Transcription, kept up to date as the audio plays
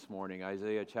morning,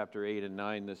 Isaiah chapter 8 and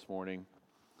 9 this morning.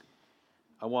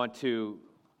 I want to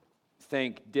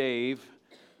thank Dave.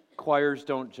 Choirs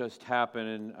don't just happen,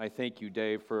 and I thank you,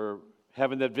 Dave, for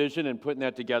having that vision and putting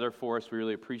that together for us. We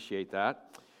really appreciate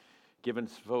that. Giving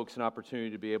folks an opportunity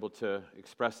to be able to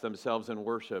express themselves in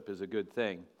worship is a good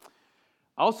thing.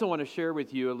 I also want to share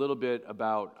with you a little bit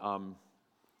about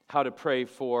how to pray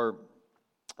for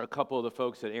a couple of the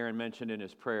folks that Aaron mentioned in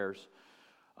his prayers.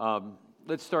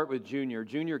 Let's start with Junior.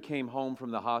 Junior came home from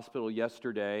the hospital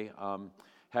yesterday,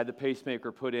 had the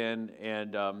pacemaker put in,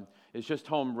 and is just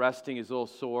home resting. He's a little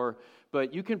sore,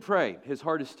 but you can pray. His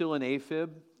heart is still in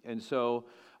AFib, and so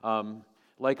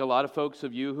like a lot of folks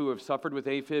of you who have suffered with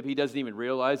AFib, he doesn't even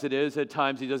realize it is. At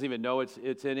times, he doesn't even know it's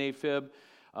in AFib.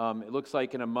 It looks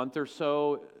like in a month or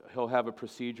so, he'll have a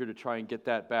procedure to try and get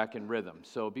that back in rhythm.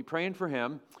 So be praying for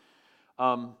him.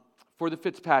 For the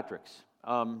Fitzpatricks.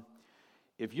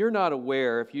 If you're not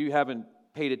aware, if you haven't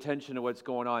paid attention to what's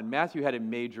going on, Matthew had a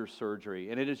major surgery,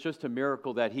 and it is just a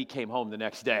miracle that he came home the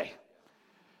next day.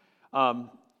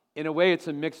 In a way, it's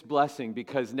a mixed blessing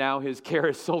because now his care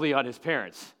is solely on his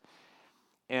parents.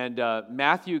 And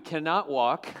Matthew cannot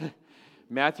walk.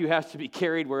 Matthew has to be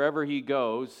carried wherever he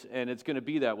goes, and it's going to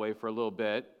be that way for a little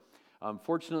bit.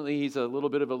 Fortunately, he's a little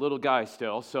bit of a little guy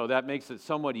still, so that makes it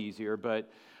somewhat easier,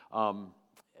 but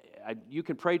you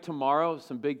can pray tomorrow.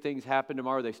 Some big things happen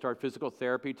tomorrow. They start physical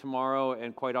therapy tomorrow,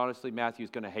 and quite honestly,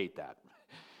 Matthew's going to hate that.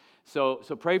 So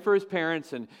pray for his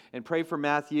parents and pray for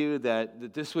Matthew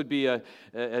that this would be a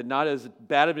not as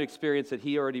bad of an experience that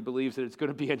he already believes that it's going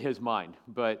to be in his mind.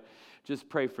 But just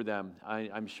pray for them.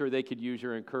 I'm sure they could use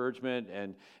your encouragement,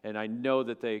 and I know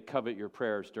that they covet your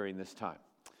prayers during this time.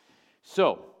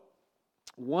 So,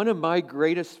 one of my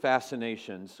greatest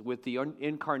fascinations with the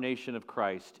incarnation of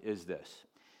Christ is this.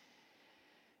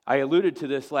 I alluded to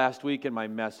this last week in my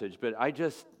message, but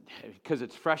because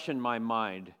it's fresh in my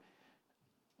mind,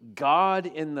 God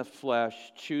in the flesh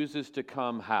chooses to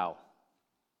come how?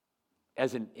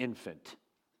 As an infant,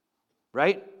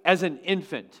 right? As an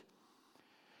infant.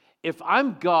 If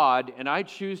I'm God and I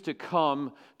choose to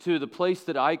come to the place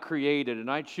that I created and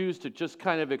I choose to just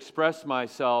kind of express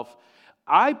myself,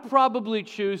 I probably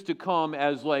choose to come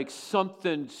as like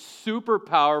something super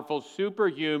powerful,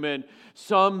 superhuman,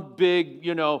 some big,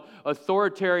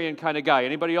 authoritarian kind of guy.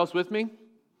 Anybody else with me?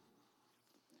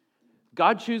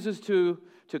 God chooses to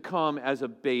come as a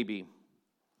baby.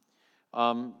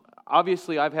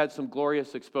 Obviously, I've had some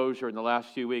glorious exposure in the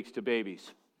last few weeks to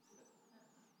babies.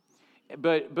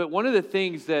 But one of the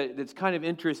things that's kind of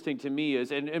interesting to me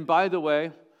is, and by the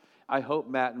way, I hope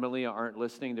Matt and Malia aren't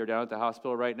listening. They're down at the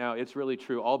hospital right now. It's really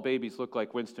true. All babies look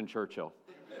like Winston Churchill.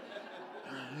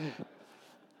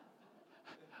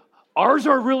 Ours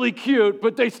are really cute,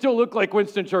 but they still look like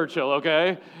Winston Churchill,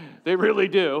 okay? They really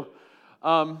do.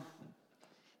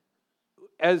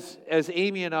 As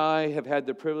Amy and I have had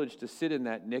the privilege to sit in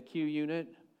that NICU unit,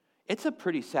 it's a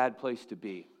pretty sad place to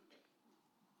be.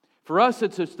 For us,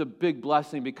 it's just a big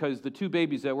blessing because the two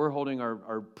babies that we're holding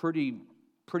are pretty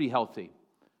healthy.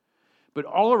 But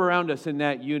all around us in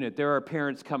that unit, there are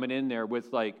parents coming in there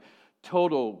with like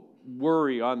total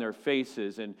worry on their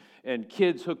faces and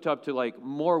kids hooked up to like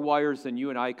more wires than you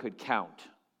and I could count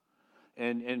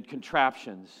and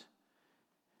contraptions.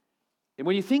 And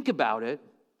when you think about it,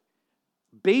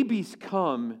 babies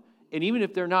come, and even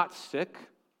if they're not sick,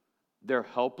 they're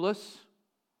helpless,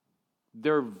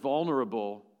 they're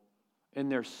vulnerable, and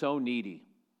they're so needy.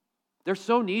 They're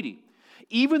so needy.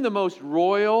 Even the most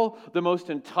royal, the most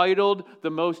entitled, the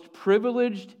most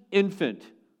privileged infant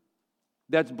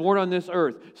that's born on this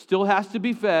earth still has to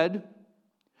be fed,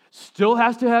 still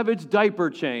has to have its diaper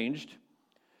changed,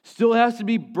 still has to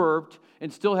be burped,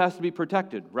 and still has to be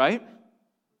protected, right?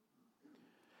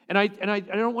 And I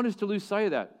don't want us to lose sight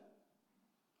of that.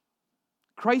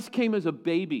 Christ came as a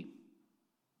baby.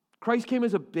 Christ came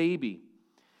as a baby.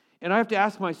 And I have to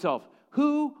ask myself,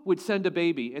 who would send a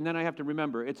baby? And then I have to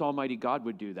remember, it's Almighty God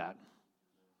would do that.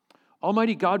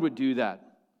 Almighty God would do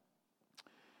that.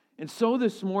 And so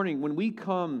this morning, when we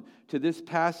come to this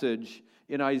passage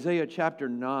in Isaiah chapter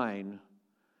 9,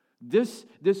 this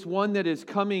one that is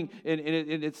coming, and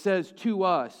it says to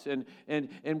us,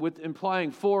 and with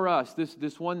implying for us,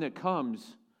 this one that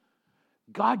comes,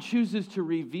 God chooses to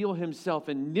reveal himself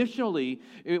initially.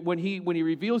 When he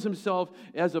reveals himself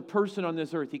as a person on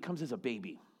this earth, he comes as a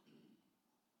baby.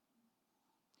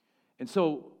 And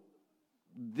so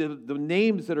the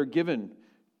names that are given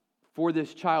for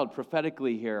this child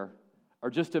prophetically here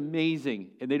are just amazing.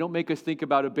 And they don't make us think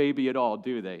about a baby at all,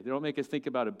 do they? They don't make us think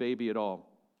about a baby at all.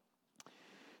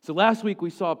 So last week we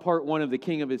saw part one of the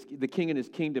king and his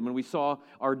kingdom, and we saw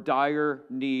our dire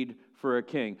need for a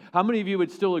king. How many of you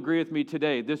would still agree with me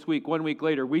today, this week, 1 week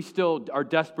later, we still are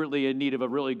desperately in need of a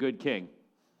really good king?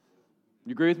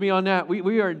 You agree with me on that?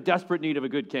 We are in desperate need of a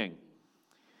good king.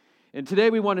 And today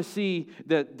we want to see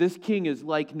that this king is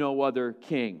like no other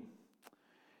king.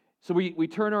 So we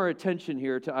turn our attention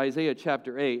here to Isaiah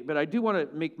chapter 8, but I do want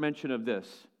to make mention of this.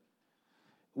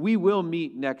 We will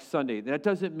meet next Sunday. That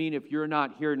doesn't mean if you're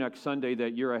not here next Sunday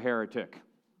that you're a heretic.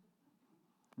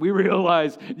 We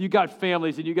realize you got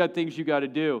families and you got things you got to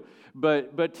do.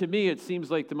 But to me, it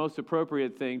seems like the most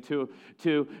appropriate thing to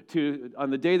on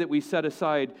the day that we set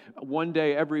aside one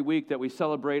day every week that we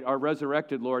celebrate our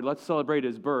resurrected Lord, let's celebrate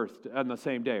His birth on the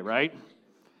same day, right?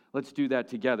 Let's do that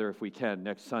together if we can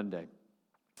next Sunday.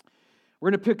 We're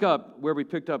going to pick up where we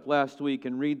picked up last week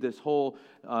and read this whole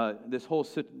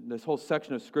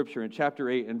section of Scripture in chapter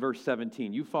 8 and verse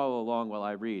 17. You follow along while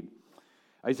I read.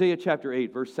 Isaiah chapter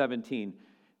 8, verse 17.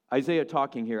 Isaiah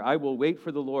talking here, I will wait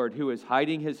for the Lord who is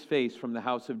hiding His face from the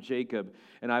house of Jacob,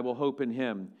 and I will hope in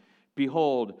Him.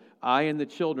 Behold, I and the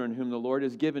children whom the Lord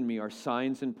has given me are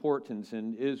signs and portents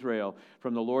in Israel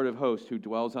from the Lord of hosts who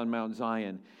dwells on Mount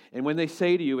Zion. And when they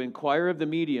say to you, inquire of the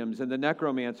mediums and the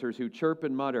necromancers who chirp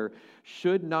and mutter,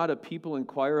 should not a people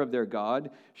inquire of their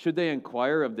God? Should they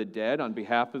inquire of the dead on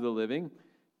behalf of the living?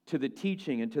 To the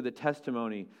teaching and to the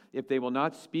testimony, if they will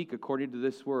not speak according to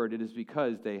this word, it is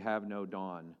because they have no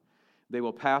dawn. They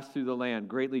will pass through the land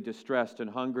greatly distressed and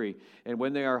hungry, and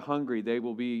when they are hungry, they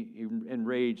will be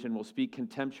enraged and will speak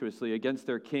contemptuously against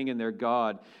their king and their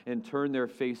God and turn their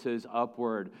faces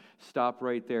upward. Stop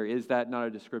right there. Is that not a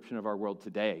description of our world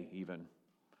today, even?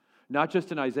 Not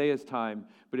just in Isaiah's time,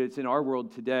 but it's in our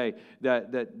world today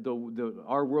that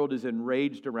our world is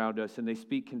enraged around us, and they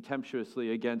speak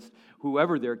contemptuously against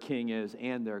whoever their king is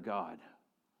and their God.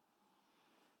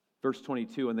 Verse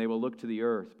 22, and they will look to the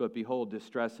earth, but behold,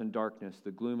 distress and darkness,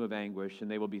 the gloom of anguish, and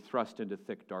they will be thrust into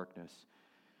thick darkness.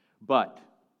 But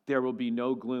there will be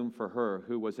no gloom for her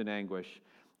who was in anguish.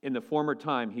 In the former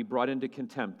time he brought into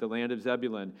contempt the land of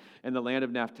Zebulun and the land of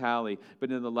Naphtali,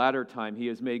 but in the latter time he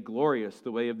has made glorious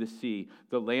the way of the sea,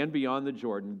 the land beyond the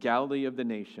Jordan, Galilee of the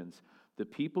nations. The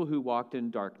people who walked in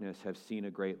darkness have seen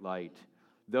a great light.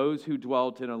 Those who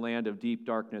dwelt in a land of deep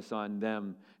darkness, on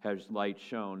them has light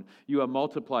shone. You have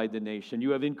multiplied the nation.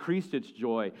 You have increased its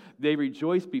joy. They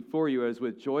rejoice before you as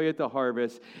with joy at the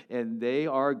harvest, and they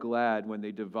are glad when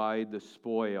they divide the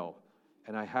spoil.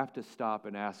 And I have to stop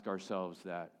and ask ourselves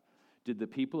that. Did the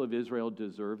people of Israel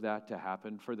deserve that to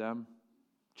happen for them?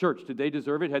 Church, did they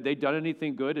deserve it? Had they done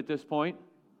anything good at this point?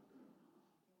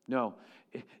 No.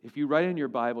 If you write in your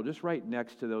Bible, just write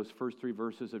next to those first 3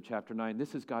 verses of chapter 9,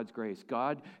 this is God's grace.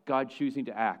 God choosing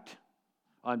to act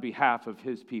on behalf of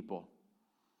His people.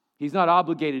 He's not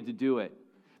obligated to do it,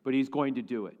 but He's going to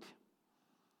do it.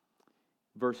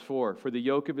 Verse 4, for the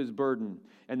yoke of His burden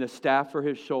and the staff for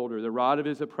His shoulder, the rod of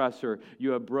His oppressor,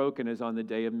 you have broken as on the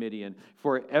day of Midian.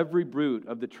 For every brute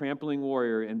of the trampling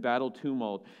warrior in battle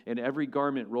tumult, and every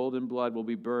garment rolled in blood will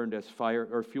be burned as fire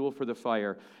or fuel for the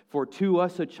fire. For to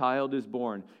us a child is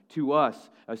born, to us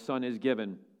a son is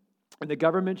given. And the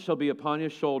government shall be upon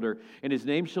His shoulder, and His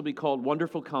name shall be called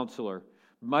Wonderful Counselor,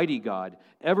 Mighty God,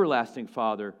 Everlasting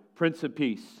Father, Prince of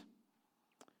Peace.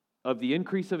 Of the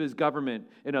increase of His government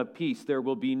and of peace there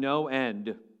will be no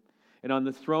end. And on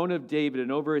the throne of David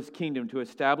and over His kingdom, to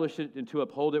establish it and to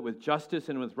uphold it with justice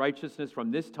and with righteousness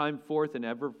from this time forth and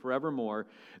ever forevermore,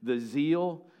 the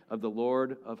zeal of the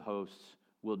Lord of hosts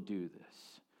will do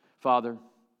this. Father,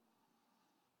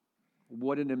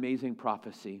 what an amazing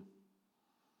prophecy.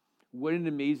 What an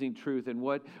amazing truth, and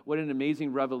what an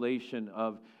amazing revelation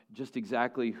of just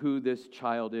exactly who this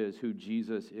child is, who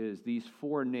Jesus is. These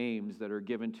 4 names that are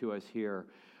given to us here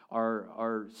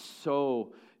are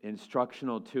so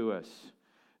instructional to us.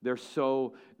 They're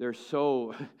so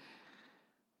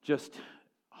just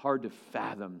hard to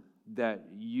fathom that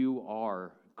you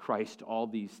are Christ, all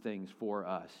these things for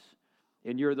us.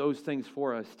 And you're those things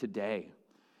for us today.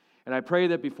 And I pray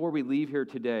that before we leave here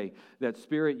today, that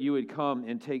Spirit, you would come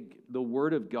and take the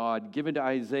Word of God given to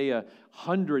Isaiah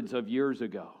hundreds of years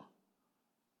ago,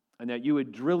 and that you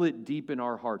would drill it deep in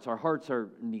our hearts. Our hearts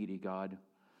are needy, God.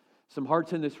 Some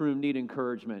hearts in this room need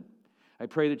encouragement. I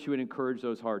pray that you would encourage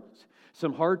those hearts.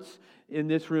 Some hearts in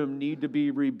this room need to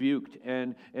be rebuked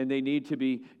and they need to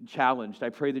be challenged. I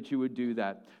pray that you would do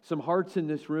that. Some hearts in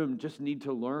this room just need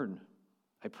to learn.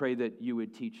 I pray that you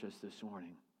would teach us this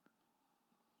morning.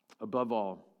 Above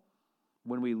all,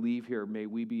 when we leave here, may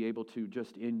we be able to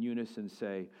just in unison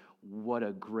say, what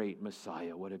a great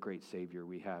Messiah, what a great Savior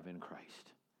we have in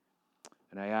Christ.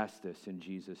 And I ask this in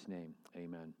Jesus' name,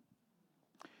 amen.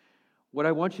 What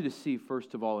I want you to see,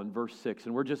 first of all, in verse 6,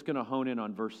 and we're just going to hone in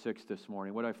on verse 6 this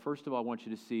morning. What I first of all want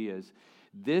you to see is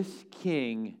this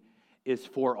king is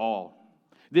for all.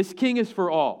 This king is for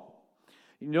all.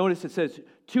 You notice it says,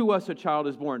 to us a child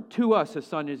is born, to us a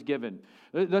son is given.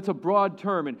 That's a broad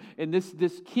term, and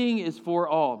this king is for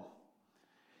all.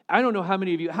 I don't know how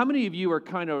many of you are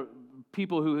kind of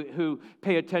people who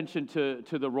pay attention to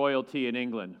the royalty in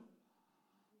England?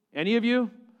 Any of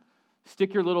you?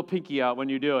 Stick your little pinky out when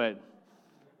you do it.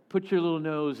 Put your little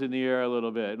nose in the air a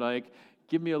little bit, like,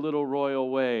 give me a little royal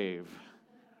wave.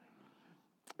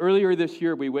 Earlier this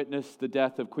year, we witnessed the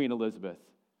death of Queen Elizabeth.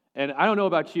 And I don't know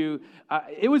about you,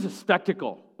 it was a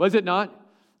spectacle, was it not?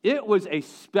 It was a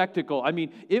spectacle. I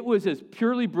mean, it was as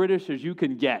purely British as you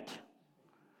can get.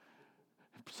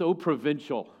 So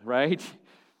provincial, right?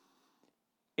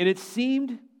 And it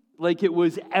seemed like it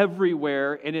was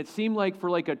everywhere, and it seemed like for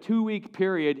like a 2-week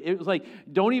period, it was like,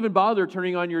 don't even bother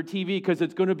turning on your TV because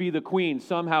it's going to be the Queen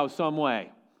somehow, some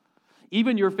way.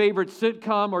 Even your favorite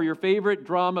sitcom or your favorite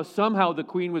drama, somehow the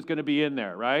Queen was going to be in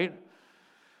there, right?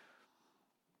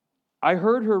 I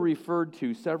heard her referred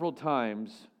to several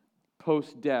times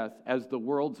post-death as the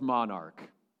world's monarch.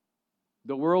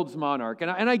 The world's monarch.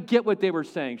 And I get what they were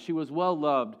saying. She was well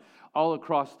loved all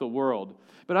across the world.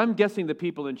 But I'm guessing the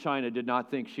people in China did not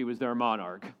think she was their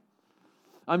monarch.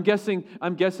 I'm guessing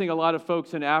a lot of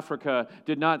folks in Africa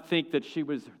did not think that she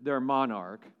was their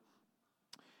monarch.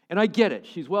 And I get it.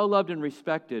 She's well loved and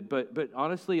respected, but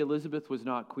honestly, Elizabeth was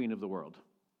not queen of the world.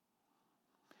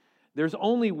 There's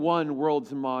only one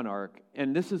world's monarch,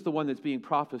 and this is the one that's being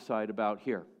prophesied about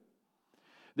here.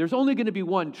 There's only going to be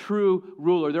one true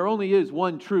ruler. There only is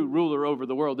one true ruler over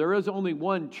the world. There is only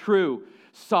one true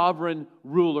sovereign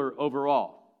ruler over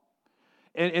all.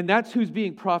 And that's who's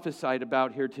being prophesied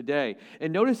about here today.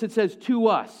 And notice it says, to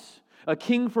us, a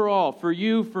king for all, for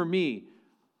you, for me.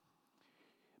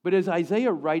 But as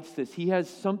Isaiah writes this, he has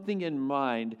something in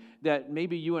mind that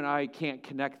maybe you and I can't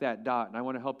connect that dot, and I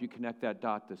want to help you connect that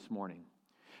dot this morning.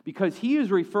 Because he is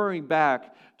referring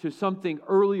back to something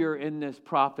earlier in this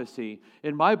prophecy.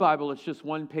 In my Bible, it's just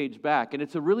one page back, and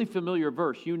it's a really familiar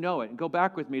verse. You know it. And go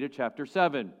back with me to chapter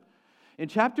 7. In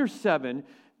chapter 7,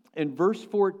 in verse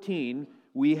 14,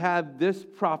 we have this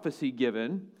prophecy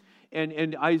given,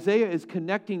 and Isaiah is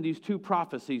connecting these two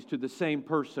prophecies to the same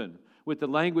person with the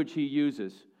language he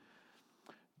uses.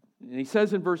 And he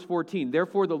says in verse 14,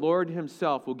 therefore the Lord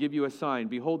himself will give you a sign.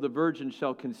 Behold, the virgin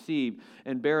shall conceive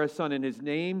and bear a son in his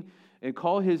name, and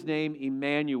call his name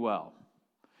Emmanuel.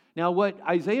 Now, what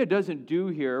Isaiah doesn't do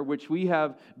here, which we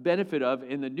have benefit of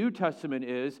in the New Testament,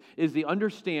 is the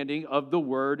understanding of the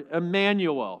word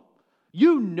Emmanuel.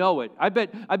 You know it. I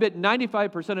bet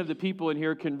 95% of the people in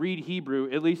here can read Hebrew,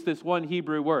 at least this one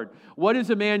Hebrew word. What is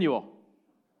Emmanuel?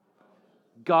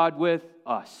 God with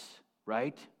us,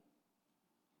 right?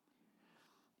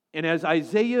 And as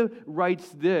Isaiah writes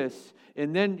this,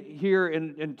 and then here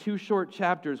in 2 short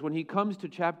chapters, when he comes to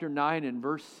chapter 9 and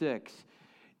verse 6,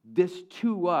 this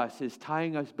to us is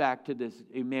tying us back to this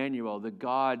Emmanuel, the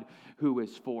God who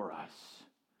is for us.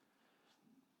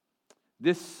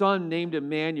 This son named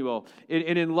Emmanuel,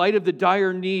 and in light of the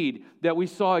dire need that we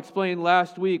saw explained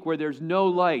last week, where there's no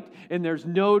light, and there's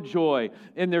no joy,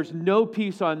 and there's no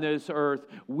peace on this earth,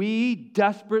 we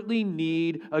desperately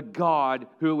need a God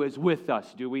who is with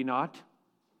us, do we not?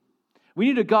 We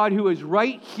need a God who is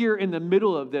right here in the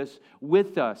middle of this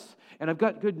with us. And I've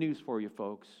got good news for you,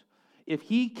 folks. If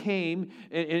he came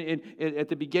at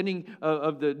the beginning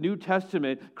of the New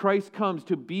Testament, Christ comes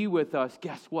to be with us,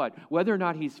 guess what? Whether or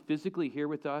not he's physically here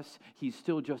with us, he's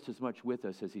still just as much with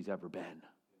us as he's ever been.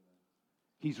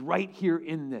 He's right here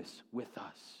in this with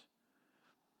us.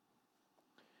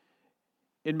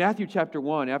 In Matthew chapter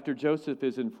 1, after Joseph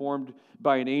is informed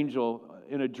by an angel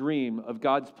in a dream of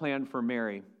God's plan for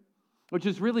Mary, which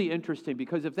is really interesting,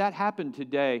 because if that happened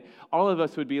today, all of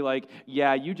us would be like,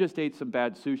 yeah, you just ate some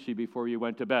bad sushi before you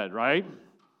went to bed, right?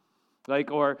 Like,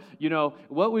 or,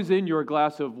 what was in your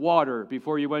glass of water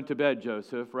before you went to bed,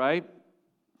 Joseph, right?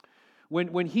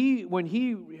 When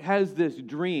he has this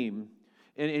dream,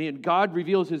 and God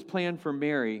reveals his plan for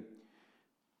Mary,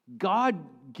 God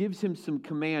gives him some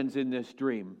commands in this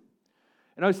dream.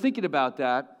 And I was thinking about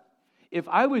that. If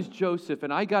I was Joseph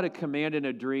and I got a command in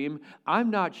a dream, I'm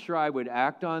not sure I would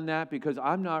act on that, because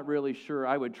I'm not really sure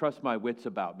I would trust my wits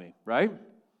about me, right?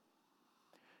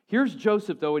 Here's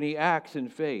Joseph, though, and he acts in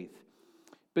faith.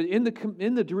 But in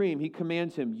the dream, he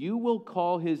commands him, you will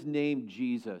call his name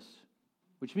Jesus,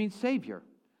 which means Savior,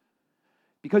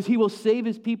 because he will save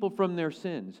his people from their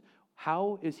sins.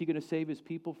 How is he going to save his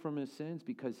people from his sins?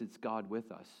 Because it's God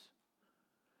with us.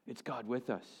 It's God with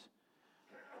us.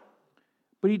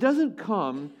 But he doesn't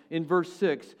come in verse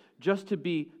 6 just to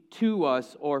be to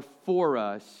us or for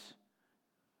us.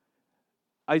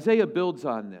 Isaiah builds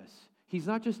on this. He's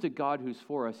not just a God who's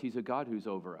for us, he's a God who's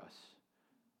over us.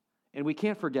 And we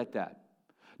can't forget that.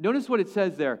 Notice what it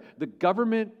says there. The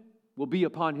government will be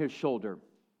upon his shoulder.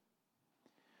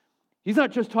 He's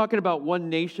not just talking about one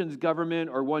nation's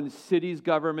government or one city's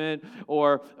government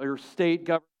or state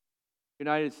government.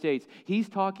 United States. He's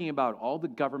talking about all the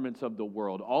governments of the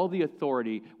world. All the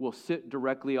authority will sit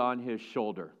directly on his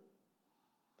shoulder.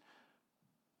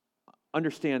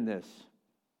 Understand this.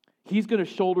 He's going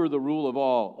to shoulder the rule of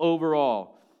all, over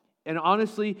all. And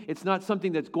honestly, it's not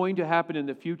something that's going to happen in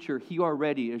the future. He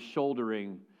already is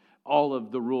shouldering all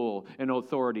of the rule and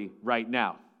authority right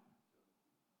now.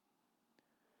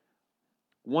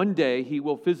 One day, he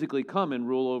will physically come and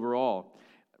rule over all.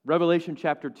 Revelation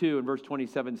chapter 2 and verse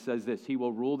 27 says this, he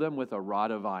will rule them with a rod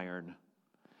of iron.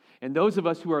 And those of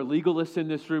us who are legalists in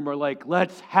this room are like,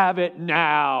 let's have it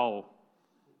now.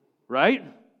 Right?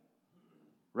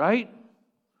 Right?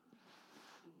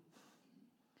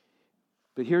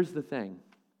 But here's the thing.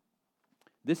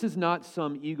 This is not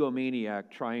some egomaniac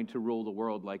trying to rule the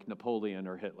world like Napoleon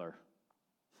or Hitler.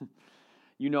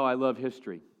 You know I love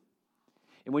history.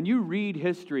 And when you read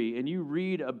history and you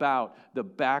read about the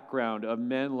background of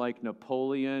men like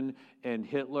Napoleon and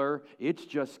Hitler, it's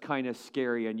just kind of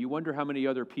scary. And you wonder how many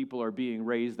other people are being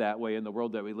raised that way in the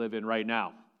world that we live in right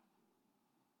now.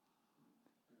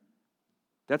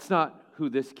 That's not who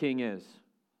this king is.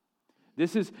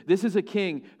 This is a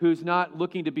king who's not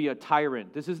looking to be a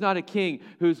tyrant. This is not a king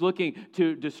who's looking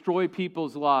to destroy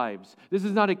people's lives. This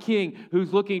is not a king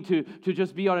who's looking to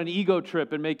just be on an ego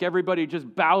trip and make everybody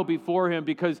just bow before him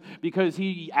because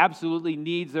he absolutely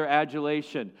needs their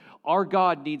adulation. Our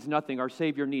God needs nothing. Our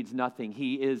Savior needs nothing.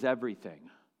 He is everything.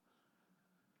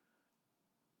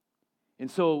 And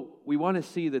so we want to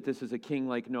see that this is a king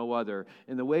like no other.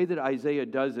 And the way that Isaiah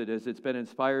does it, as it's been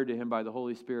inspired to him by the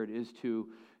Holy Spirit, is to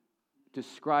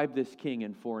describe this king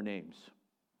in 4 names.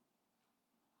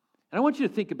 And I want you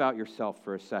to think about yourself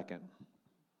for a second.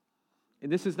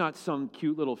 And this is not some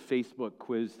cute little Facebook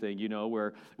quiz thing,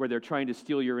 where they're trying to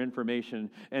steal your information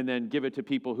and then give it to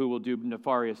people who will do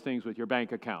nefarious things with your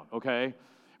bank account, okay?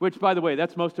 Which, by the way,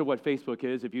 that's most of what Facebook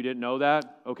is, if you didn't know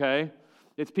that, okay?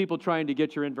 It's people trying to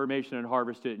get your information and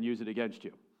harvest it and use it against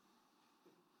you.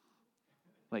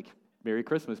 Like, Merry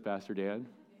Christmas, Pastor Dan.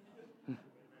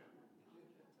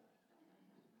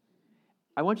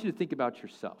 I want you to think about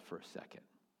yourself for a second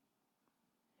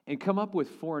and come up with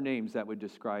 4 names that would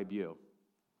describe you.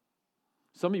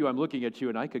 Some of you, I'm looking at you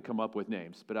and I could come up with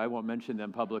names, but I won't mention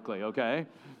them publicly, okay?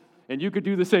 And you could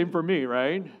do the same for me,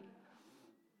 right?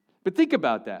 But think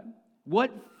about that.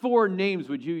 What 4 names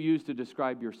would you use to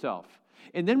describe yourself?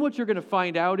 And then what you're going to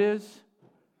find out is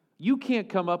you can't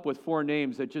come up with 4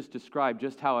 names that just describe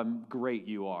just how great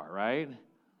you are, right?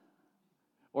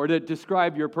 Or that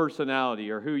describe your personality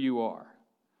or who you are.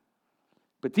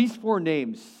 But these 4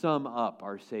 names sum up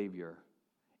our Savior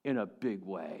in a big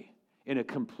way, in a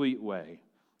complete way,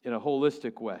 in a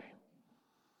holistic way.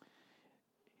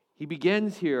 He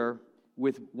begins here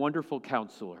with Wonderful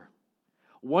Counselor.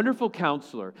 Wonderful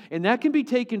Counselor. And that can be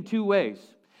taken 2 ways.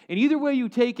 And either way you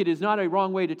take it is not a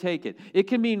wrong way to take it. It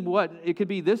can mean what? It could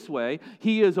be this way.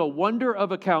 He is a wonder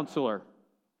of a counselor.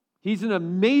 He's an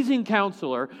amazing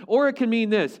counselor, or it can mean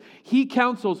this: he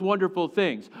counsels wonderful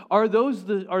things. Are those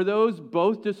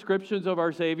both descriptions of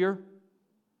our Savior?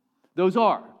 Those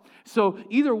are. So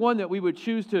either one that we would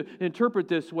choose to interpret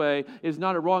this way is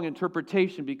not a wrong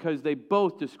interpretation because they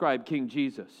both describe King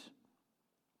Jesus.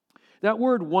 That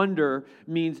word wonder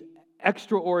means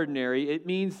extraordinary. It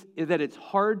means that it's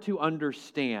hard to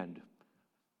understand.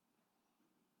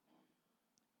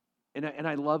 And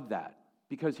I love that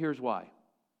because here's why.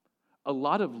 A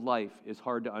lot of life is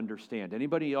hard to understand.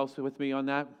 Anybody else with me on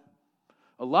that?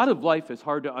 A lot of life is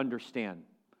hard to understand.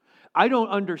 I don't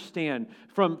understand,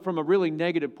 from a really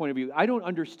negative point of view, I don't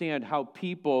understand how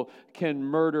people can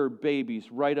murder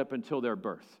babies right up until their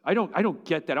birth. I don't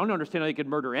get that. I don't understand how they can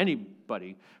murder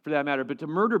anybody, for that matter, but to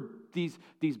murder these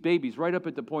babies right up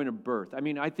at the point of birth.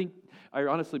 I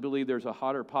honestly believe there's a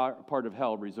hotter part of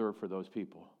hell reserved for those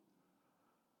people.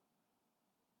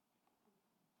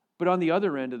 But on the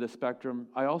other end of the spectrum,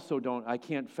 I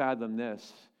can't fathom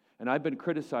this. And I've been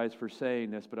criticized for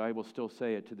saying this, but I will still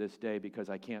say it to this day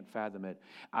because I can't fathom it.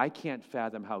 I can't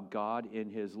fathom how God in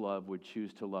His love would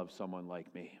choose to love someone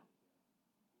like me.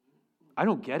 I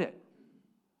don't get it.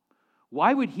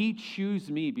 Why would He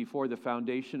choose me before the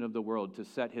foundation of the world to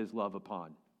set His love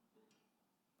upon?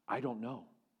 I don't know.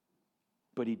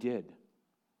 But He did.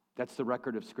 That's the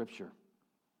record of Scripture.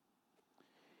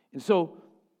 And so,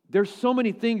 There's so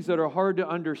many things that are hard to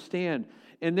understand.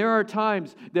 And there are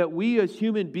times that we as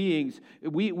human beings,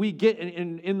 we get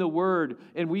in the Word,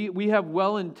 and we have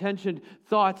well-intentioned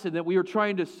thoughts, and that we are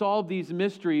trying to solve these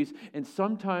mysteries. And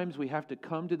sometimes we have to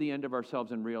come to the end of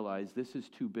ourselves and realize, this is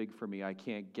too big for me. I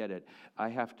can't get it. I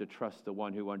have to trust the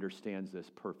one who understands this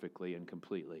perfectly and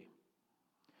completely.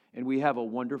 And we have a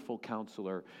wonderful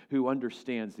counselor who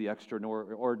understands the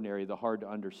extraordinary, the hard to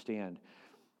understand.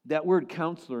 That word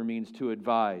counselor means to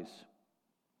advise.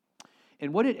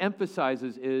 And what it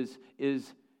emphasizes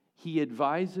is he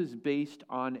advises based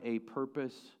on a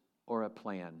purpose or a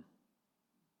plan.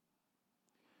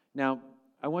 Now,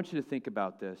 I want you to think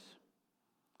about this.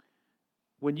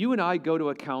 When you and I go to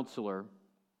a counselor,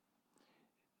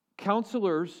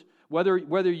 counselors, whether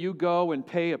you go and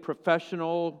pay a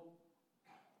professional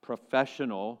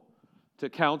to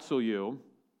counsel you,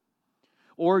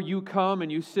 or you come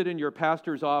and you sit in your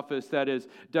pastor's office that is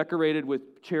decorated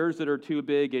with chairs that are too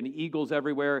big and eagles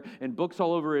everywhere and books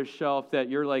all over his shelf that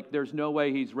you're like, there's no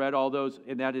way he's read all those,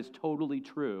 and that is totally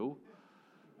true.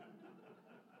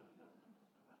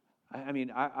 I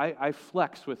mean, I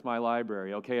flex with my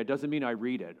library, okay? It doesn't mean I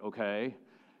read it, okay?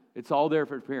 It's all there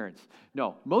for parents.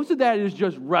 No, most of that is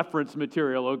just reference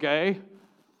material, okay?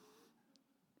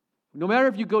 No matter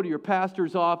if you go to your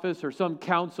pastor's office or some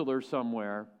counselor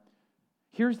somewhere,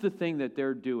 here's the thing that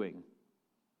they're doing.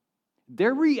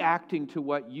 They're reacting to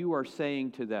what you are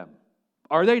saying to them.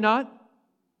 Are they not?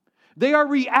 They are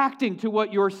reacting to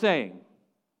what you're saying.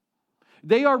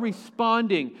 They are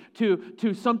responding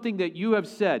to something that you have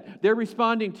said. They're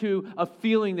responding to a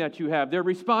feeling that you have. They're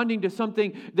responding to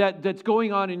something that's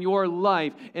going on in your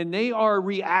life, and they are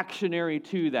reactionary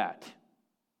to that.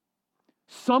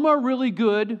 Some are really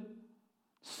good.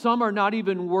 Some are not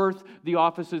even worth the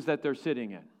offices that they're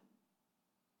sitting in.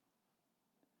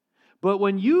 But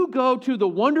when you go to the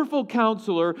wonderful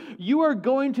counselor, you are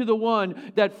going to the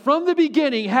one that from the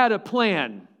beginning had a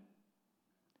plan.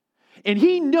 And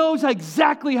he knows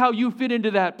exactly how you fit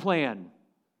into that plan.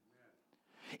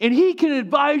 And he can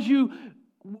advise you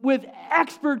with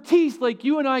expertise like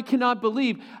you and I cannot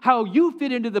believe how you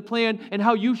fit into the plan and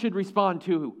how you should respond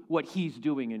to what he's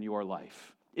doing in your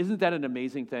life. Isn't that an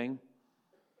amazing thing?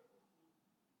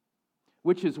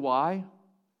 Which is why,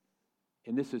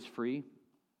 and this is free,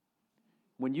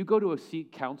 when you go to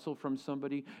seek counsel from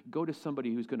somebody, go to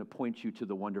somebody who's going to point you to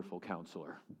the wonderful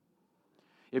counselor.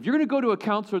 If you're going to go to a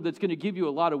counselor that's going to give you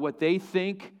a lot of what they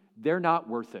think, they're not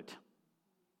worth it.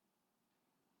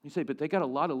 You say, but they got a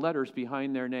lot of letters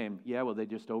behind their name. Yeah, well, they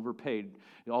just overpaid.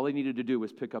 All they needed to do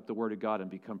was pick up the Word of God and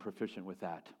become proficient with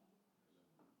that.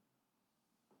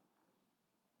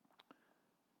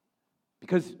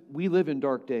 Because we live in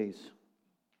dark days.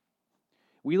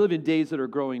 We live in days that are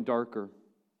growing darker.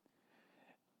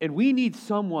 And we need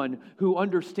someone who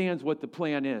understands what the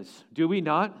plan is. Do we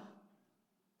not?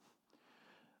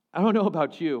 I don't know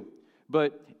about you,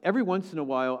 but every once in a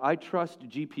while, I trust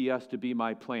GPS to be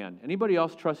my plan. Anybody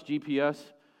else trust GPS?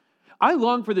 I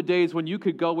long for the days when you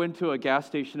could go into a gas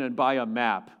station and buy a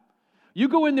map. You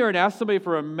go in there and ask somebody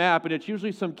for a map, and it's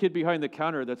usually some kid behind the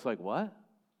counter that's like, what?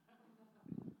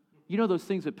 You know those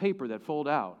things of paper that fold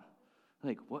out.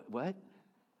 Like, what?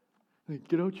 Like,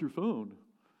 get out your phone.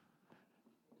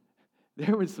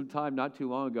 There was some time not too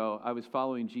long ago, I was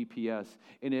following GPS,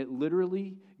 and it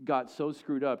literally got so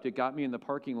screwed up, it got me in the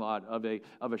parking lot of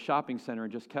a shopping center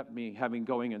and just kept me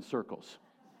going in circles.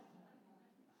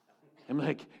 I'm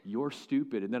like, you're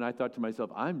stupid. And then I thought to myself,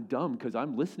 I'm dumb because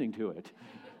I'm listening to it.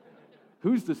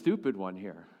 Who's the stupid one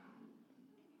here?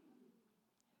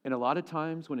 And a lot of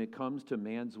times when it comes to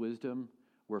man's wisdom,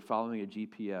 we're following a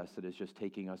GPS that is just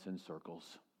taking us in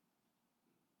circles.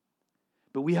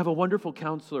 But we have a wonderful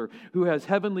counselor who has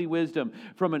heavenly wisdom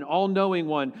from an all-knowing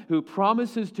one who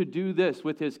promises to do this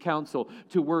with his counsel,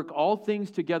 to work all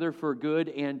things together for good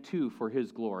and for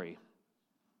his glory.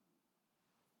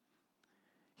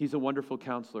 He's a wonderful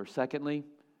counselor. Secondly,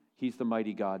 he's the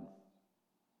mighty God.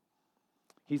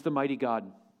 He's the mighty God.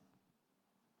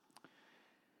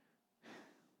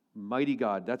 Mighty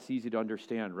God, that's easy to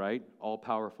understand, right?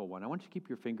 All-powerful one. I want you to keep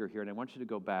your finger here, and I want you to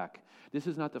go back. This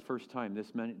is not the first time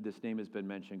this name has been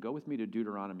mentioned. Go with me to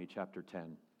Deuteronomy chapter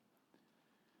 10.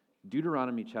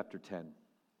 Deuteronomy chapter 10.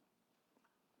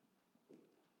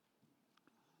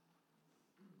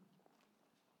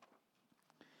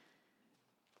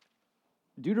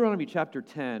 Deuteronomy chapter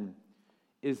 10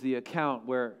 is the account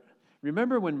where,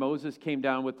 remember when Moses came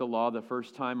down with the law the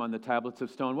first time on the tablets of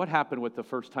stone? What happened with the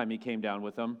first time he came down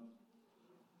with them?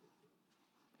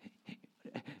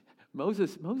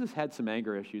 Moses had some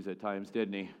anger issues at times,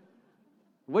 didn't he?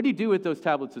 What did he do with those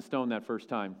tablets of stone that first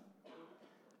time?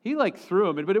 He threw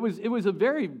him, but it was a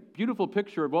very beautiful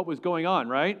picture of what was going on,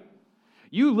 right?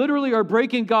 You literally are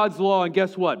breaking God's law, and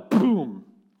guess what? Boom.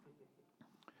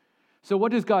 So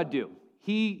what does God do?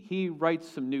 He writes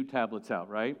some new tablets out,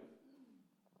 right?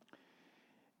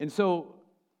 And so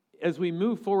as we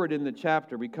move forward in the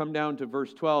chapter, we come down to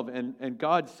verse 12, and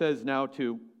God says now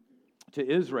to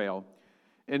Israel,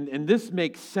 and this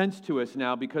makes sense to us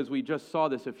now because we just saw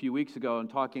this a few weeks ago in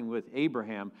talking with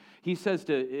Abraham. He says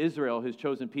to Israel, his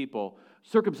chosen people,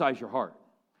 circumcise your heart.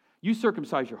 You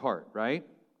circumcise your heart, right?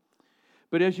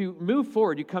 But as you move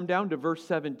forward, you come down to verse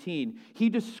 17. He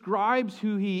describes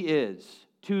who he is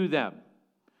to them.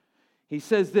 He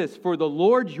says this, for the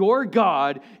Lord your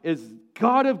God is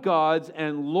God of gods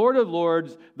and Lord of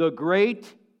lords, the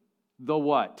great, the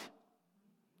what?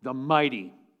 The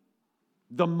mighty.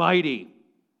 The mighty.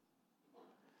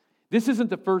 This isn't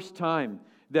the first time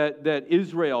that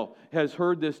Israel has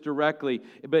heard this directly,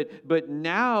 but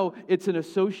now it's an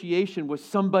association with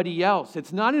somebody else.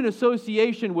 It's not an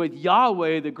association with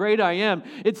Yahweh, the great I am.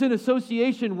 It's an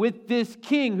association with this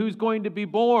king who's going to be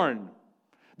born,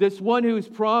 this one who's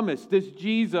promised, this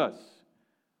Jesus.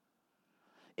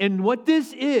 And what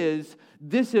this is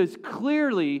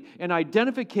clearly an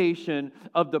identification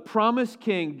of the promised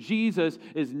king. Jesus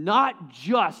is not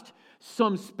just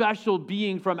some special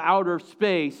being from outer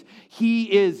space.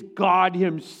 He is God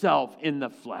himself in the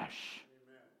flesh.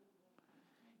 Amen.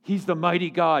 He's the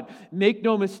mighty God. Make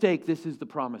no mistake, this is the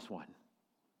promised one.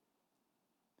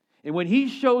 And when he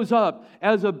shows up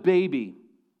as a baby,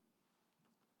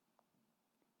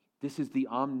 this is the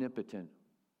omnipotent,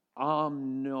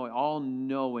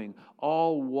 all-knowing,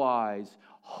 all-wise,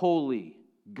 holy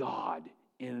God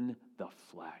in the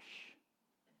flesh.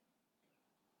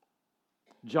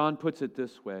 John puts it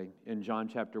this way in John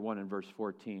chapter 1 and verse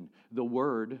 14. The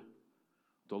Word,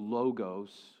 the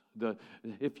Logos,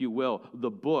 if you will,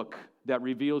 the book that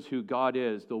reveals who God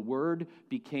is, the Word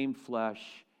became flesh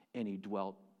and he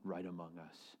dwelt right among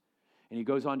us. And he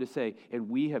goes on to say, and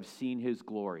we have seen his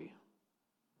glory.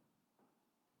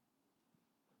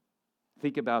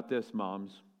 Think about this,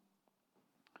 moms.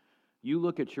 You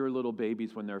look at your little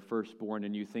babies when they're first born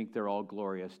and you think they're all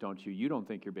glorious, don't you? You don't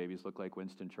think your babies look like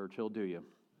Winston Churchill, do you?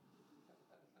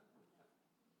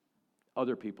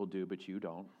 Other people do, but you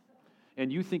don't.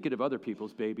 And you think it of other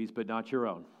people's babies, but not your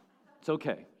own. It's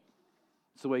okay.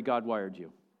 It's the way God wired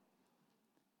you.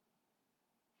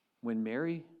 When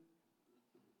Mary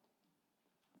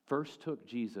first took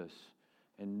Jesus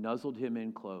and nuzzled him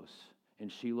in close,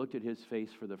 and she looked at his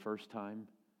face for the first time,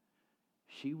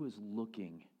 she was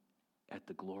looking at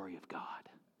the glory of God.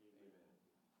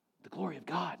 The glory of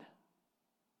God.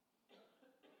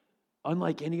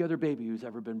 Unlike any other baby who's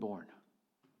ever been born.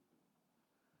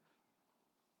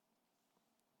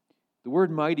 The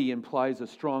word mighty implies a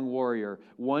strong warrior,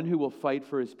 one who will fight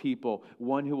for his people,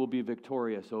 one who will be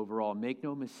victorious overall. Make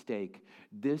no mistake,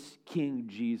 this King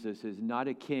Jesus is not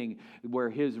a king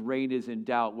where his reign is in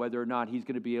doubt, whether or not he's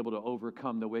going to be able to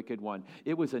overcome the wicked one.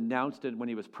 It was announced when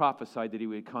he was prophesied that he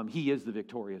would come. He is the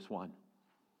victorious one.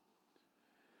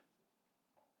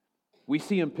 We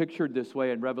see him pictured this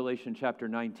way in Revelation chapter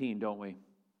 19, don't we?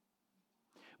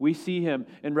 We see him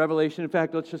in Revelation. In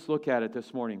fact, let's just look at it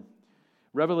this morning.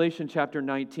 Revelation chapter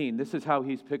 19, this is how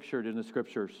he's pictured in the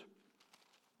scriptures.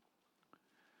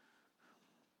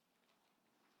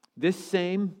 This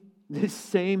same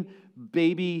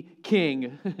baby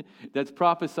king that's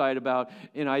prophesied about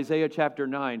in Isaiah chapter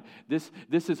 9, this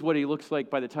is what he looks like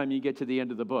by the time you get to the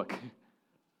end of the book.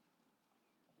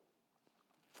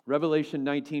 Revelation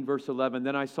 19, verse 11,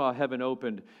 then I saw heaven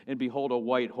opened, and behold, a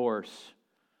white horse.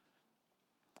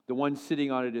 The one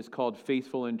sitting on it is called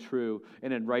Faithful and True,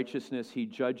 and in righteousness he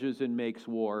judges and makes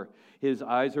war. His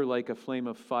eyes are like a flame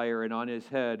of fire, and on his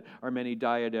head are many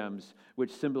diadems,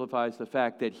 which signifies the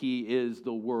fact that he is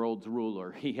the world's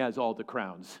ruler. He has all the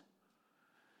crowns.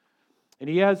 And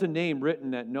he has a name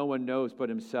written that no one knows but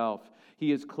himself.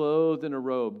 He is clothed in a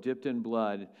robe dipped in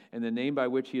blood, and the name by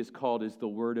which he is called is the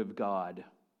Word of God.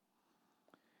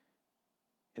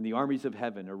 And the armies of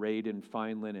heaven, arrayed in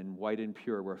fine linen, white and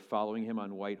pure, were following him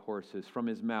on white horses. From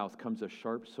his mouth comes a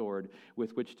sharp sword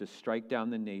with which to strike down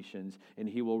the nations, and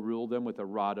he will rule them with a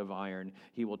rod of iron.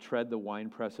 He will tread the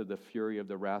winepress of the fury of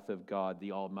the wrath of God,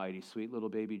 the Almighty. Sweet little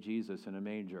baby Jesus in a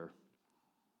manger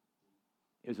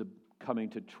is coming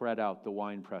to tread out the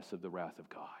winepress of the wrath of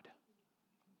God.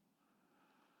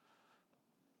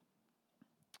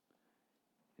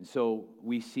 And so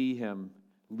we see him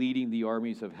leading the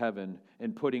armies of heaven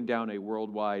and putting down a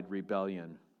worldwide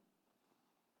rebellion.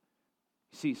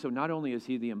 See, so not only is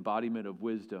he the embodiment of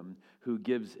wisdom who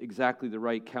gives exactly the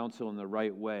right counsel in the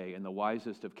right way and the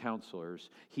wisest of counselors,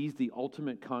 he's the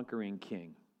ultimate conquering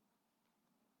king.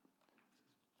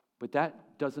 But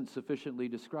that doesn't sufficiently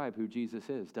describe who Jesus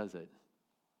is, does it?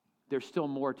 There's still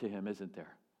more to him, isn't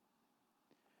there?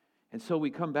 And so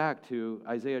we come back to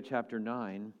Isaiah chapter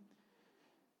 9.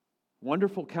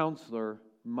 Wonderful Counselor,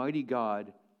 Mighty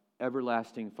God,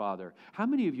 Everlasting Father. How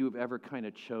many of you have ever kind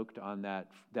of choked on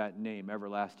that name,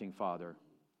 Everlasting Father?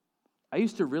 I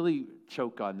used to really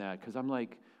choke on that because I'm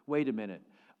like, wait a minute.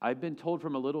 I've been told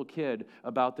from a little kid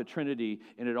about the Trinity,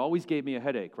 and it always gave me a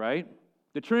headache, right?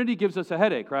 The Trinity gives us a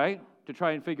headache, right? To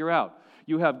try and figure out.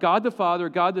 You have God the Father,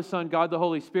 God the Son, God the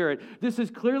Holy Spirit. This is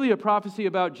clearly a prophecy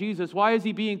about Jesus. Why is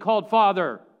he being called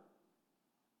Father?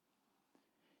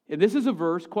 And this is a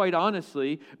verse, quite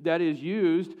honestly, that is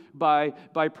used by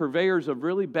purveyors of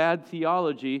really bad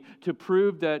theology to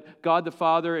prove that God the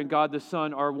Father and God the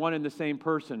Son are one and the same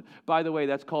person. By the way,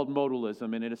 that's called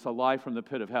modalism, and it's a lie from the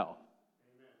pit of hell.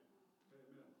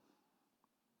 Amen.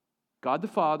 God the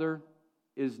Father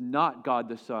is not God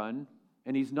the Son,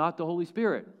 and he's not the Holy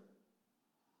Spirit.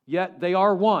 Yet they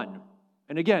are one.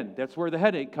 And again, that's where the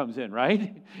headache comes in,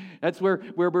 right? That's where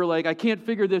we're like, I can't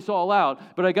figure this all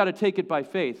out, but I got to take it by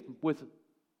faith with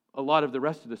a lot of the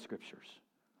rest of the scriptures.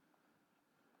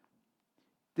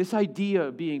 This idea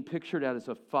of being pictured as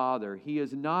a father, he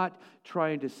is not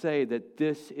trying to say that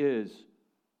this is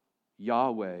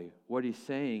Yahweh. What he's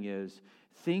saying is,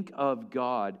 think of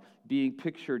God being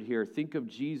pictured here. Think of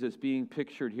Jesus being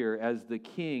pictured here as the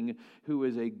king who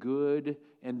is a good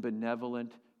and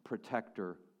benevolent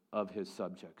protector of his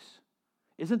subjects.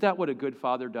 Isn't that what a good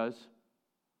father does?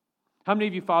 How many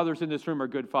of you fathers in this room are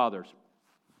good fathers?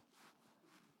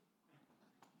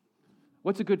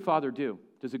 What's a good father do?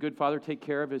 Does a good father take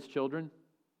care of his children?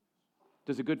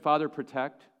 Does a good father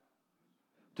protect?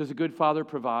 Does a good father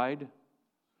provide?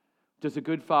 Does a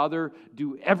good father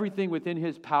do everything within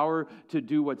his power to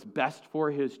do what's best for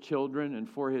his children and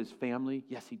for his family?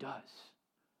 Yes, he does.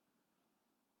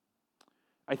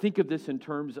 I think of this in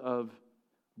terms of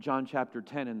John chapter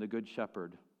 10 and the Good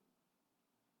Shepherd.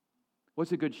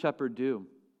 What's a good shepherd do?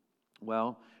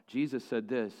 Well, Jesus said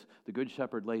this, the Good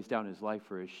Shepherd lays down his life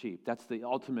for his sheep. That's the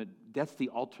ultimate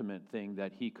thing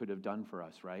that he could have done for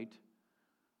us, right?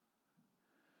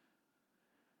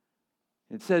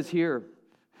 It says here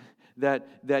that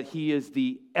he is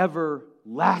the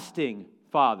everlasting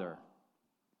Father.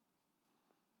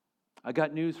 I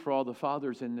got news for all the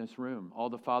fathers in this room, all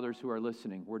the fathers who are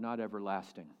listening. We're not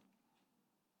everlasting.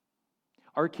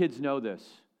 Our kids know this.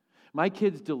 My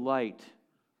kids delight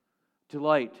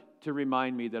to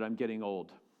remind me that I'm getting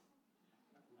old.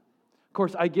 Of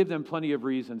course, I give them plenty of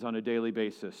reasons on a daily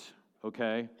basis,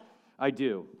 okay? I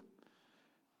do.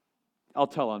 I'll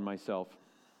tell on myself.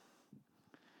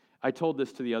 I told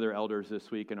this to the other elders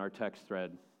this week in our text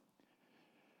thread.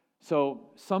 So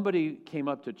somebody came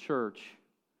up to church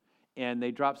and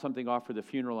they dropped something off for the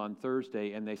funeral on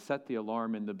Thursday and they set the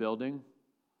alarm in the building,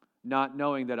 not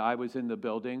knowing that I was in the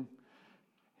building.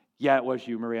 Yeah, it was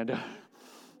you, Miranda.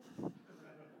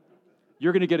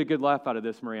 You're going to get a good laugh out of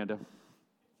this, Miranda.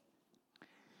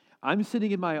 I'm sitting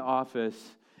in my office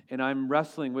and I'm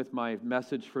wrestling with my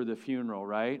message for the funeral,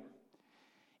 right?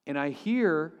 And I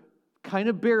hear, kind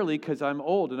of barely because I'm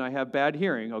old and I have bad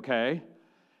hearing, okay?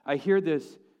 I hear this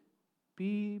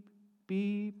beep,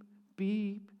 beep,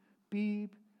 beep,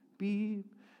 beep, beep,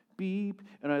 beep.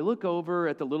 And I look over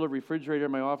at the little refrigerator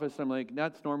in my office and I'm like,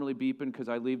 that's normally beeping because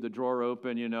I leave the drawer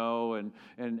open, you know, and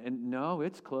no,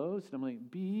 it's closed. And I'm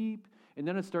like, beep. And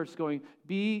then it starts going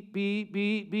beep, beep,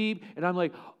 beep, beep. And I'm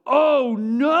like, oh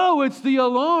no, it's the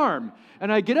alarm.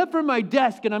 And I get up from my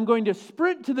desk and I'm going to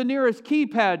sprint to the nearest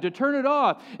keypad to turn it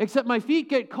off, except my feet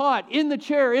get caught in the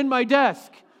chair in my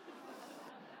desk.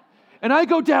 And I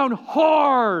go down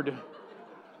hard.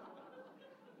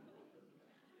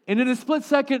 And in a split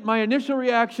second, my initial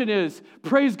reaction is,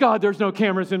 praise God, there's no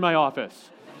cameras in my office.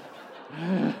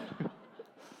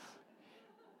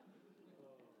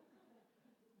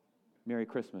 Merry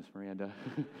Christmas, Miranda.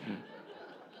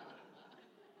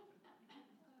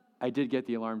 I did get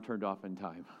the alarm turned off in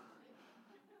time.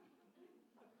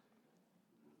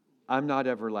 I'm not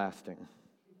everlasting.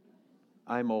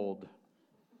 I'm old.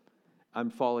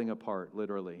 I'm falling apart,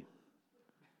 literally.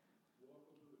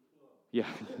 Yeah.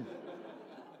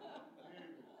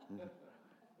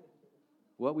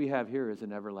 What we have here is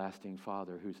an everlasting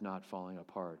Father who's not falling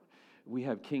apart. We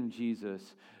have King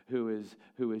Jesus who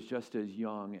is just as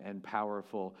young and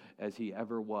powerful as he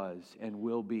ever was and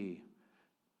will be.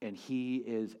 And he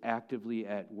is actively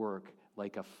at work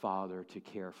like a father to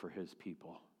care for his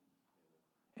people.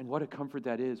 And what a comfort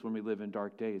that is when we live in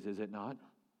dark days, is it not?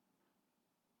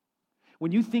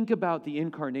 When you think about the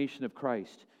incarnation of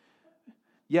Christ,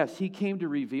 yes, He came to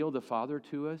reveal the Father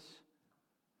to us,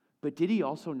 but did He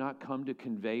also not come to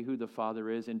convey who the Father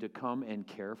is and to come and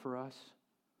care for us?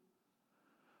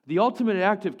 The ultimate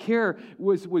act of care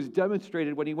was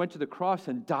demonstrated when He went to the cross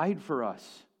and died for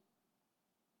us.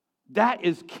 That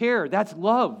is care. That's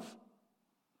love.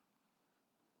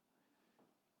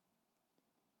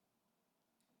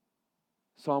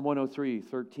 Psalm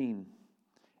 103:13.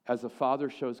 As a father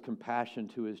shows compassion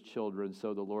to his children,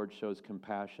 so the Lord shows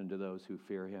compassion to those who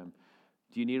fear Him.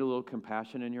 Do you need a little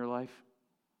compassion in your life?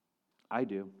 I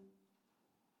do.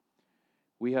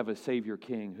 We have a Savior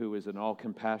King who is an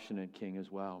all-compassionate King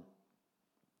as well.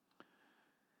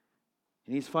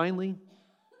 And He's finally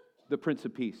the Prince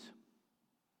of Peace.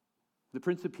 The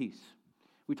Prince of Peace.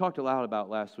 We talked a lot about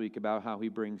last week about how He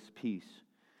brings peace.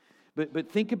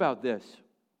 But think about this.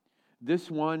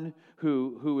 This one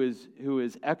who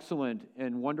is excellent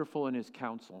and wonderful in His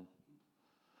counsel.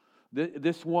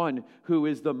 This one who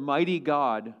is the mighty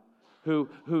God, who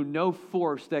no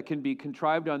force that can be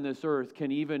contrived on this earth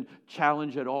can even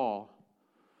challenge at all.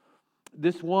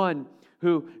 This one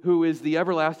who is the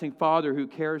everlasting Father who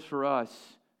cares for us,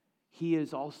 He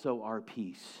is also our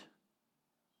peace.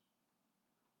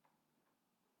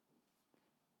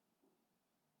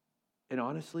 And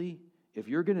honestly, if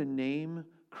you're going to name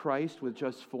Christ with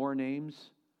just 4 names,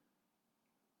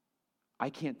 I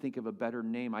can't think of a better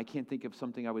name. I can't think of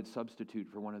something I would substitute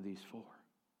for one of these 4.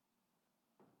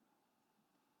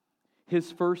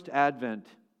 His first advent,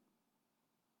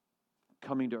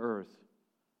 coming to earth,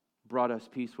 brought us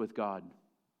peace with God.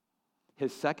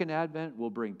 His second advent will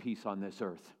bring peace on this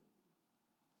earth.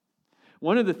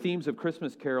 One of the themes of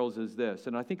Christmas carols is this,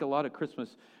 and I think a lot of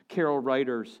Christmas carol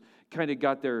writers kind of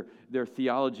got their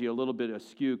theology a little bit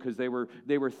askew because they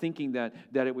were thinking that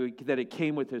it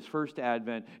came with His first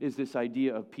advent is this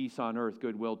idea of peace on earth,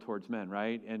 goodwill towards men,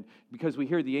 right? And because we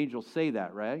hear the angels say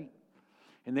that, right?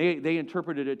 And they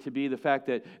interpreted it to be the fact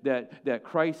that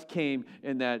Christ came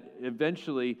and that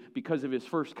eventually, because of His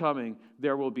first coming,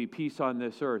 there will be peace on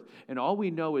this earth. And all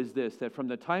we know is this, that from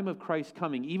the time of Christ's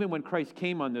coming, even when Christ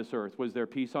came on this earth, was there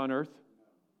peace on earth?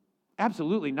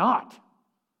 Absolutely not.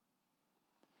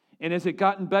 And has it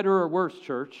gotten better or worse,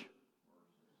 church?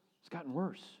 It's gotten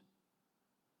worse.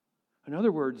 In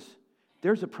other words,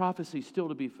 there's a prophecy still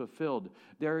to be fulfilled.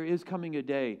 There is coming a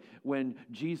day when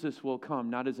Jesus will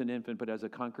come, not as an infant, but as a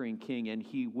conquering king, and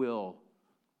He will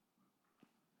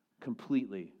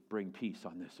completely bring peace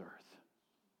on this earth.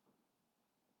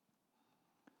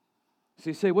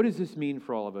 So you say, what does this mean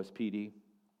for all of us, PD?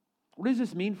 What does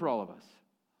this mean for all of us?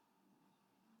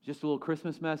 Just a little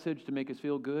Christmas message to make us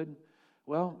feel good?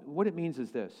 Well, what it means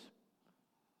is this.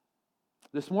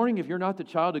 This morning, if you're not the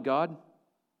child of God,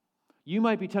 you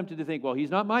might be tempted to think, well,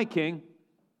 He's not my king.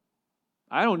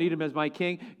 I don't need Him as my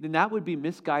king. Then that would be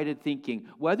misguided thinking.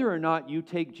 Whether or not you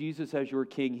take Jesus as your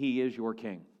king, He is your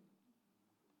king.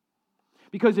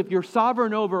 Because if you're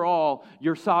sovereign over all,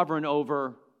 you're sovereign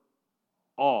over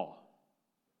all.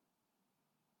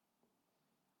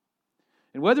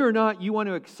 And whether or not you want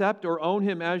to accept or own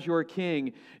Him as your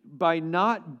king, by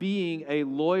not being a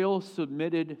loyal,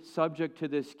 submitted subject to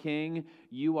this king,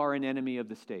 you are an enemy of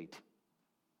the state.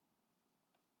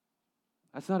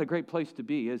 That's not a great place to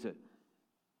be, is it?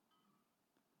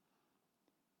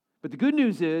 But the good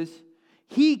news is,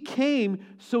 He came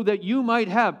so that you might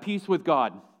have peace with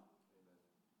God.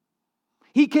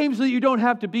 He came so that you don't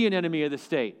have to be an enemy of the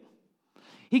state.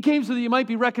 He came so that you might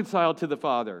be reconciled to the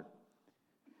Father.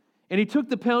 And He took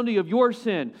the penalty of your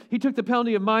sin. He took the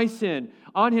penalty of my sin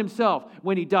on Himself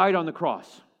when He died on the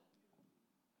cross.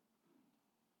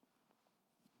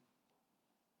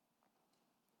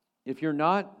 If you're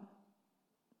not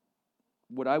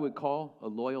what I would call a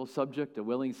loyal subject, a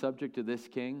willing subject to this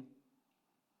king,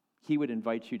 He would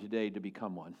invite you today to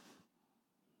become one.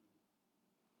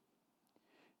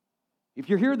 If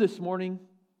you're here this morning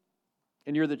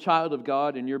and you're the child of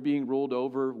God and you're being ruled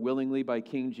over willingly by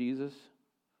King Jesus,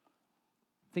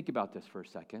 think about this for a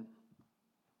second.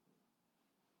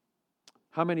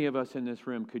 How many of us in this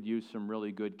room could use some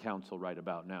really good counsel right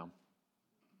about now?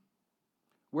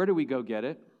 Where do we go get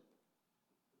it?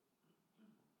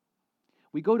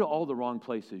 We go to all the wrong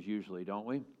places usually, don't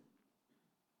we?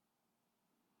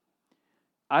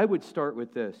 I would start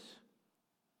with this.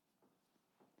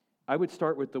 I would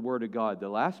start with the Word of God. The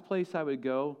last place I would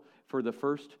go for the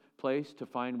first place to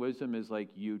find wisdom is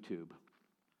like YouTube.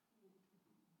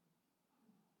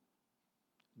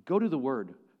 Go to the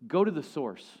Word. Go to the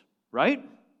source, right?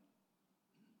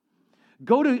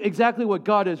 Go to exactly what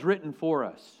God has written for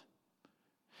us.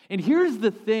 And here's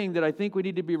the thing that I think we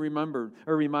need to be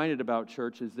reminded about,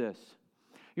 church, is this.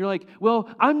 You're like, well,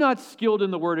 I'm not skilled in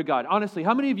the Word of God. Honestly,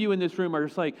 how many of you in this room are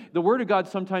just like, the Word of God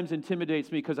sometimes intimidates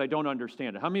me because I don't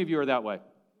understand it? How many of you are that way?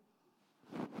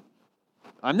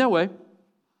 I'm that way.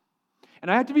 And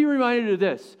I have to be reminded of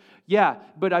this. Yeah,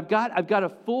 but I've got a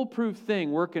foolproof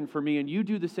thing working for me, and you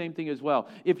do the same thing as well.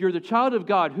 If you're the child of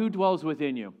God, who dwells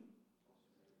within you?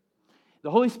 The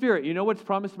Holy Spirit. You know what's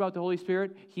promised about the Holy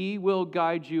Spirit? He will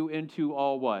guide you into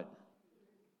all what?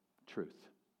 Truth.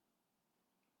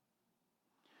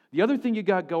 The other thing you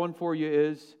got going for you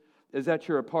is that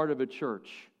you're a part of a church.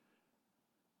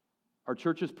 Are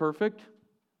churches perfect?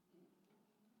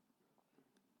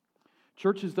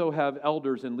 Churches, though, have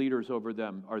elders and leaders over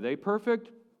them. Are they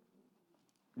perfect?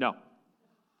 No.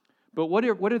 But what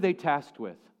are they tasked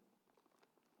with?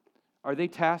 Are they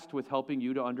tasked with helping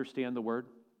you to understand the Word?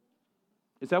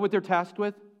 Is that what they're tasked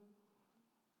with?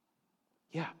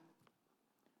 Yeah.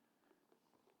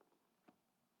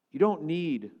 You don't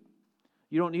need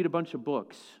a bunch of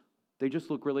books. They just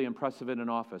look really impressive in an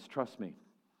office. Trust me.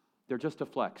 They're just a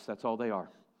flex. That's all they are.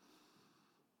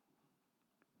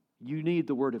 You need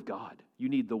the Word of God. You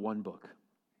need the one book.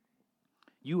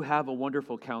 You have a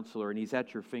wonderful counselor, and he's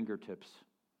at your fingertips.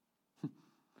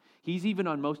 He's even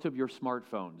on most of your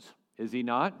smartphones. Is he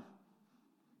not?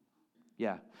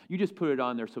 Yeah. You just put it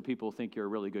on there so people think you're a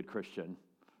really good Christian.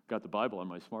 Got the Bible on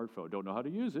my smartphone. Don't know how to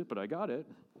use it, but I got it.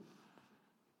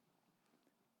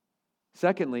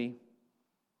 Secondly,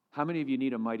 how many of you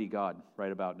need a mighty God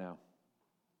right about now?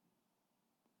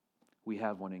 We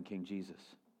have one in King Jesus.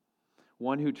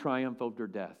 One who triumphed over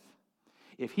death.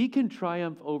 If he can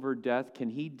triumph over death, can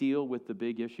he deal with the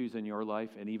big issues in your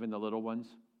life and even the little ones?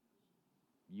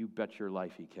 You bet your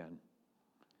life he can.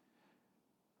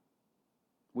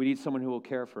 We need someone who will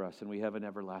care for us, and we have an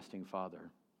everlasting Father.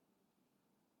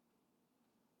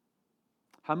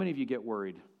 How many of you get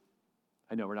worried?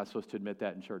 I know we're not supposed to admit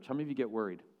that in church. How many of you get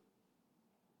worried?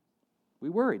 We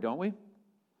worry, don't we?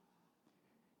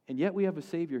 And yet we have a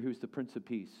Savior who's the Prince of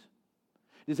Peace.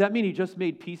 Does that mean he just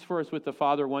made peace for us with the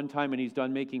Father one time and he's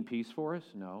done making peace for us?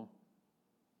 No.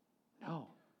 No.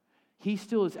 He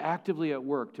still is actively at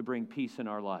work to bring peace in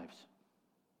our lives.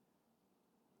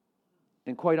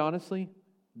 And quite honestly,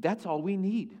 that's all we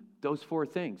need, those four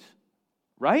things.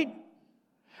 Right?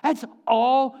 That's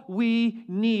all we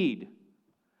need.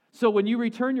 So when you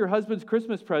return your husband's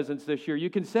Christmas presents this year, you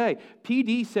can say,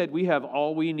 PD said we have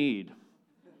all we need.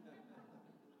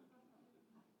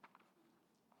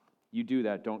 You do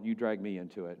that, don't you drag me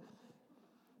into it.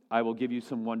 I will give you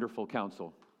some wonderful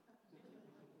counsel.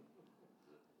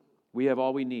 We have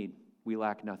all we need. We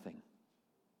lack nothing.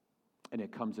 And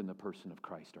it comes in the person of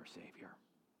Christ, our Savior.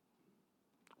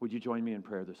 Would you join me in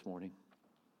prayer this morning?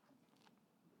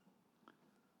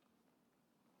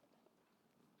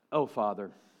 Oh,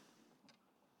 Father,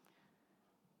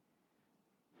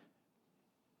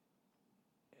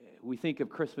 we think of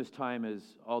Christmas time as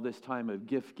all this time of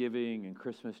gift giving and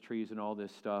Christmas trees and all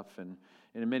this stuff, and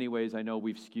in many ways I know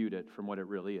we've skewed it from what it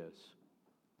really is.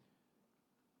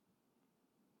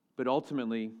 But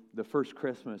ultimately, the first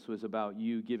Christmas was about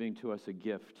you giving to us a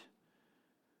gift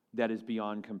that is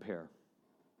beyond compare.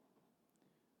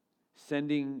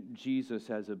 Sending Jesus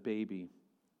as a baby,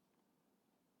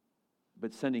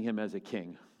 but sending him as a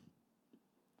king.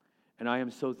 And I am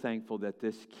so thankful that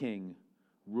this king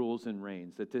rules and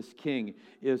reigns, that this king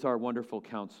is our wonderful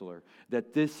counselor,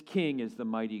 that this king is the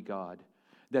mighty God,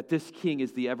 that this king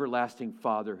is the everlasting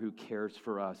Father who cares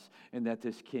for us, and that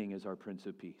this king is our Prince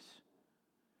of Peace.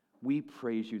 We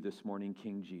praise you this morning,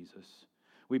 King Jesus.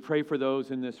 We pray for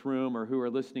those in this room or who are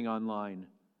listening online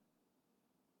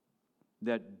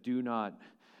that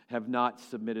have not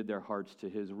submitted their hearts to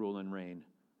his rule and reign.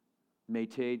 May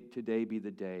today be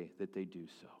the day that they do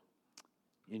so.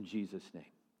 In Jesus' name,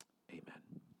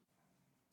 amen.